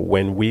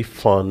 When we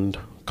fund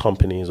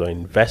companies or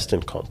invest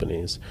in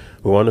companies,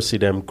 we want to see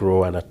them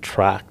grow and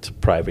attract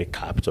private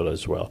capital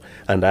as well.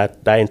 And that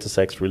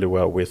intersects really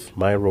well with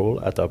my role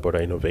at Alberta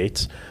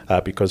Innovates,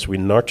 because we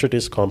nurture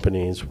these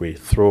companies, we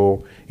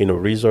throw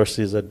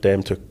resources at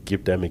them to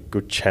give them a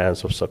good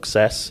chance of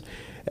success.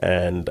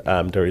 And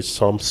there is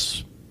some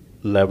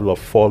level of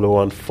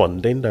follow-on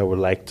funding that we'd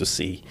like to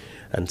see,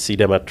 and see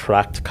them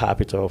attract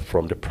capital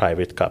from the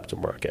private capital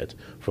market,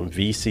 from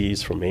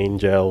VCs, from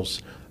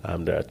angels,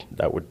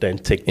 that would then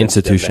take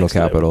institutional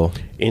capital.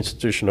 Level.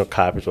 Institutional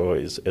capital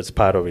is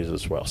part of it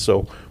as well.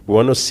 So we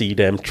want to see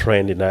them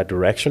trend in that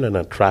direction and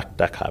attract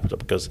that capital,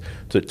 because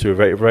to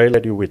very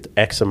rarely with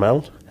X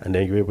amount, and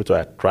then you're able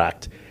to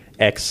attract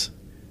X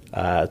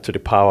to the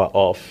power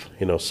of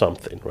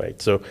something,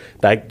 right? So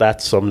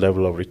that's some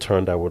level of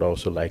return that I would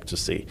also like to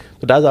see.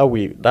 So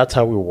that's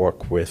how we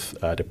work with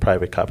the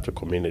private capital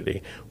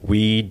community.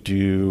 We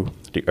do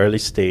the early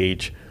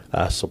stage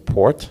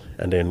support,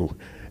 and then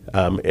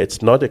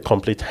it's not a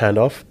complete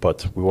handoff,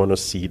 but we want to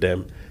see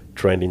them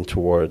trending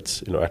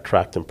towards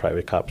attracting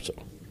private capital.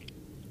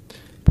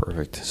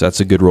 Perfect. So that's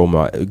a good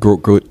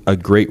a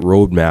great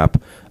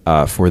roadmap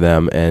for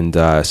them, and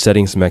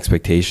setting some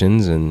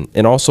expectations,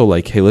 and also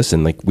like, hey,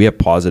 listen, like, we have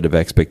positive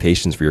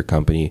expectations for your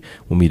company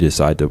when we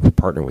decide to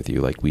partner with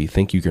you. Like, we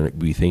think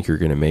you're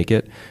gonna make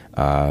it.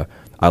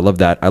 I love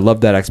that. I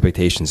love that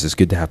expectations. It's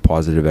good to have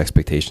positive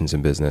expectations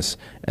in business,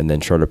 and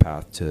then chart a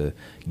path to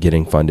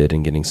getting funded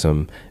and getting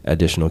some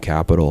additional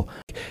capital.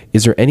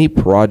 Is there any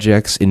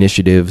projects,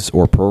 initiatives,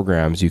 or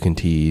programs you can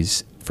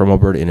tease from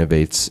Alberta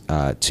Innovates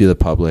to the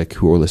public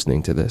who are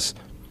listening to this?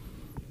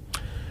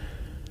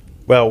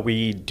 Well,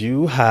 we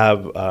do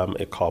have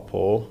a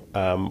couple.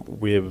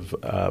 We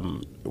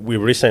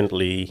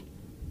recently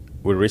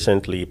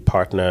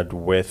partnered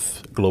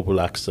with global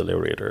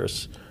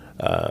accelerators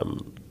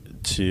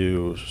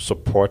to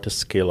support the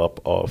scale up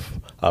of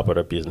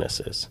Alberta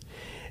businesses,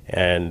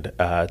 and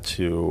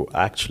to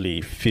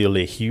actually fill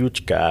a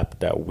huge gap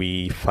that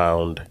we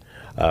found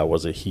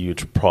was a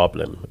huge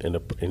problem in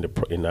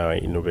our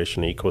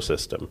innovation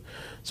ecosystem.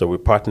 So we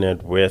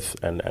partnered with,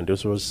 and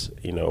this was,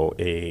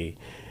 it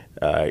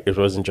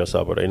wasn't just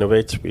Alberta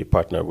Innovates. We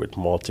partnered with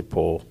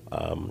multiple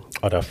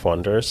other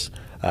funders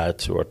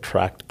to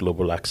attract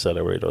global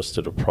accelerators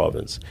to the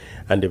province,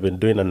 and they've been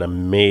doing an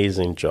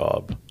amazing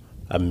job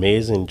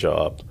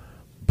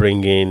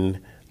bringing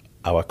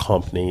our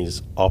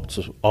companies up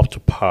to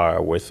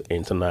par with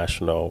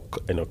international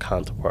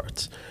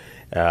counterparts,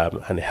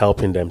 and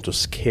helping them to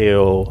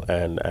scale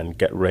and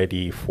get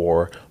ready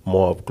for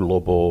more of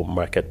global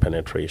market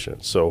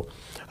penetration. So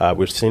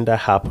we've seen that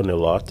happen a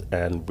lot,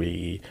 and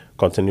we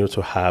continue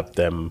to have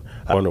them.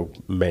 I want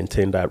to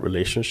maintain that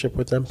relationship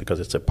with them because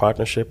it's a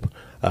partnership.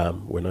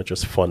 We're not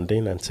just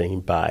funding and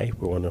saying bye.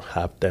 We want to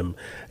have them,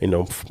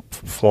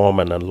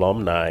 form an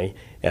alumni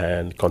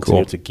and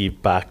continue to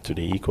give back to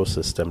the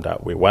ecosystem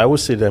that way. Why we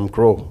see them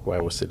grow?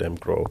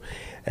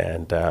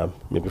 And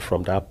maybe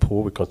from that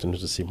pool, we continue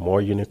to see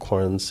more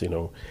unicorns,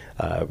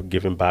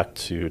 giving back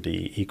to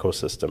the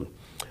ecosystem.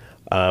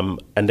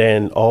 And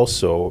then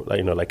also,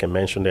 like I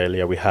mentioned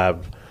earlier, we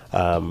have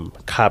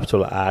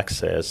capital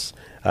access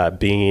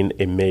being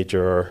a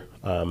major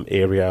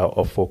area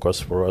of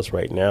focus for us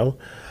right now.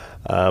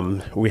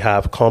 We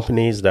have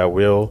companies that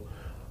will,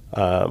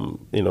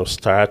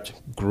 start,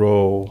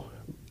 grow,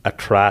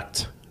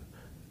 attract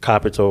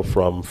capital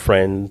from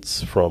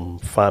friends, from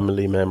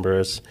family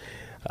members,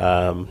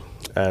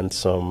 and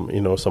some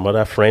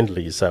other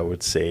friendlies, I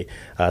would say.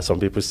 Some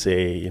people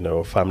say,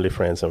 family,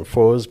 friends, and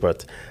foes,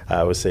 but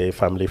I would say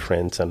family,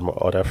 friends, and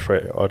other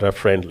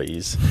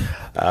friendlies.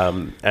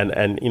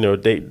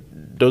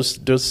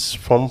 Those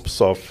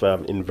forms of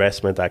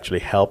investment actually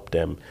help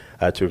them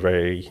to a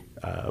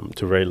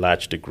very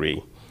large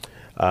degree.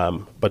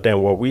 But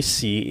then what we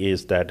see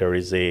is that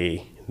there's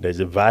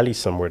a valley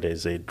somewhere,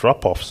 there's a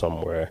drop-off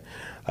somewhere,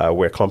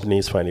 where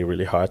companies find it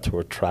really hard to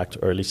attract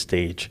early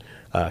stage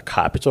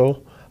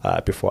capital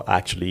before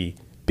actually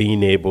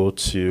being able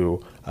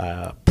to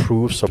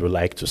prove something we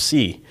like to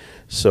see.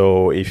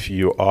 So if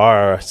you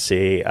are,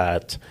 say,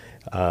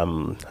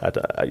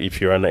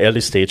 if you're an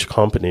early stage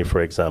company,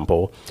 for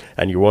example,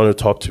 and you want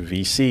to talk to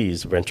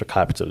VCs, venture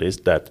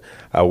capitalists, that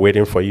are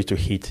waiting for you to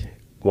hit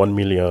 1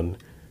 million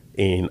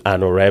in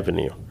annual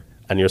revenue,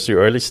 and you're still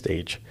early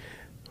stage,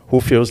 who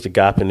fills the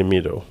gap in the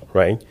middle,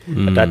 right?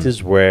 And that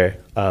is where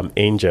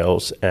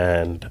angels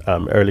and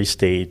early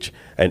stage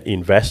and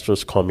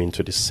investors come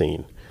into the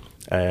scene.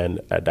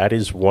 And that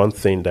is one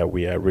thing that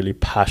we are really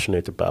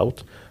passionate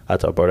about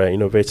at Alberta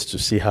Innovates, to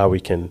see how we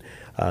can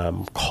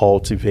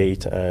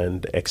cultivate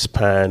and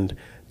expand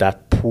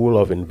that pool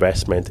of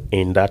investment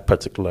in that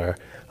particular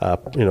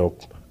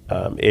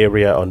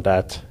area on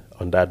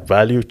that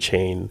value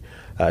chain,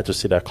 to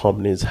see that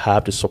companies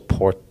have the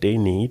support they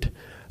need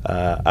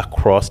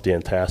across the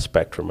entire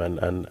spectrum,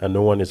 and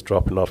no one is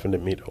dropping off in the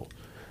middle.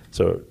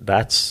 So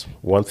that's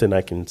one thing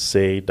I can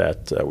say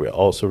that we're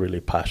also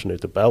really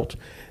passionate about,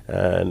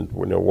 and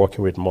we're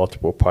working with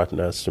multiple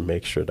partners to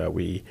make sure that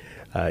we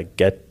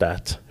get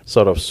that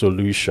sort of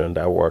solution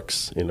that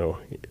works,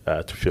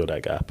 to fill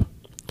that gap.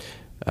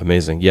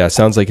 Amazing. Yeah, it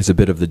sounds like it's a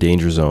bit of the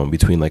danger zone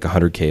between like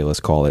 100K, let's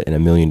call it, and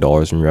 $1 million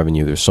in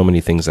revenue. There's so many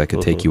things that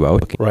could take you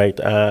out. Right.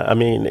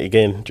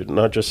 Again,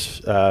 not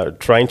just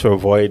trying to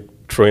avoid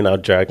throwing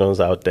out jargons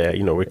out there.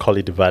 We call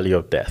it the valley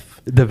of death.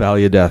 The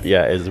valley of death.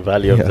 Yeah, it's the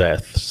valley of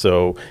death.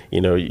 So,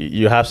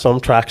 you have some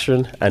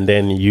traction, and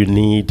then you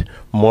need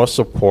more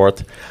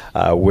support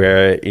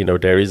where,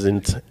 there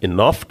isn't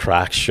enough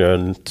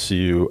traction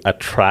to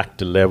attract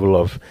the level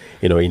of,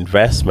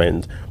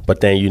 investment,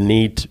 but then you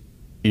need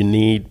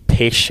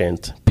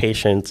patient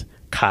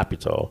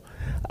capital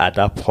at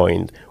that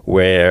point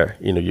where,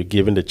 you're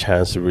given the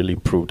chance to really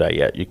prove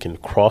that, you can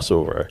cross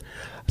over.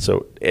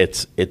 So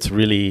it's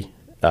really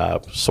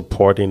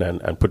supporting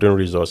and putting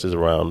resources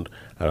around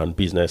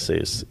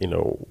businesses,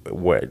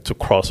 where to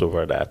cross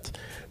over that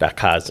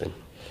chasm.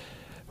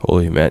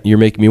 Holy man, you're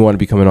making me want to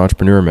become an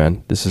entrepreneur,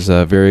 man. This is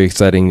a very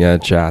exciting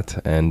chat,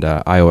 and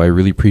Ayo, I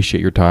really appreciate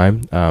your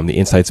time. The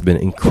insights have been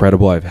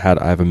incredible. I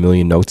have a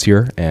million notes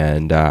here,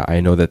 and I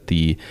know that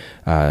the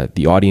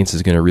audience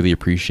is going to really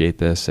appreciate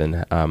this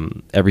and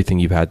everything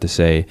you've had to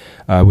say.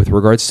 With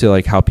regards to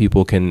like how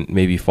people can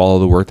maybe follow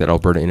the work that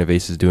Alberta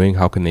Innovates is doing,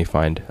 how can they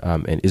find?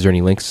 And is there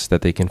any links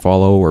that they can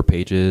follow, or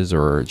pages,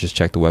 or just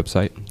check the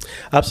website?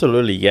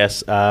 Absolutely,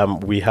 yes.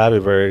 We have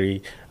a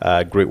very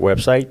great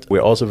website.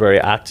 We're also very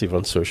active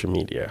on social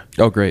media.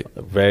 Oh, great.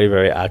 Very,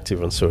 very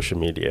active on social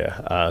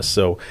media.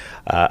 So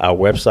our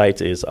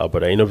website is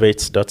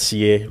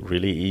albertainnovates.ca,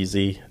 really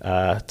easy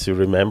to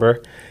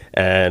remember.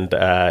 And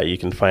you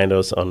can find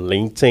us on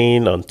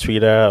LinkedIn, on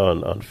Twitter,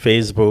 on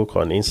Facebook,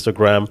 on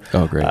Instagram.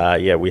 Oh,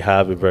 great. We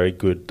have a very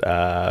good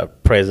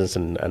presence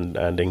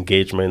and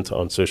engagement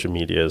on social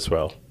media as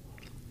well.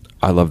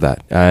 I love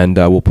that. And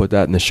we'll put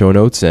that in the show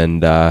notes.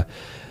 And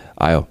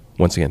Ayo,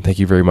 once again, thank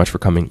you very much for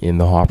coming in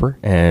the hopper,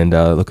 and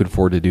looking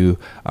forward to do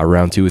a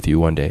round 2 with you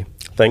one day.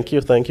 Thank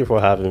you. Thank you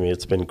for having me.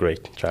 It's been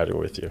great chatting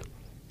with you.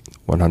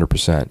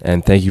 100%.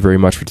 And thank you very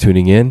much for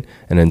tuning in.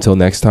 And until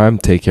next time,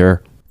 take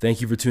care.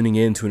 Thank you for tuning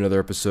in to another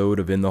episode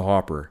of In the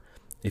Hopper.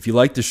 If you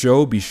like the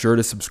show, be sure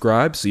to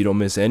subscribe so you don't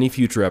miss any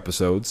future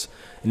episodes.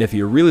 And if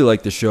you really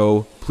like the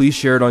show, please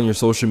share it on your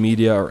social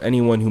media or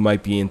anyone who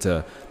might be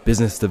into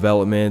business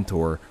development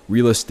or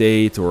real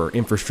estate or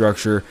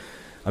infrastructure.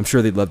 I'm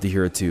sure they'd love to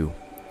hear it too.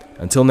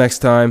 Until next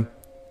time,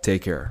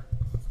 take care.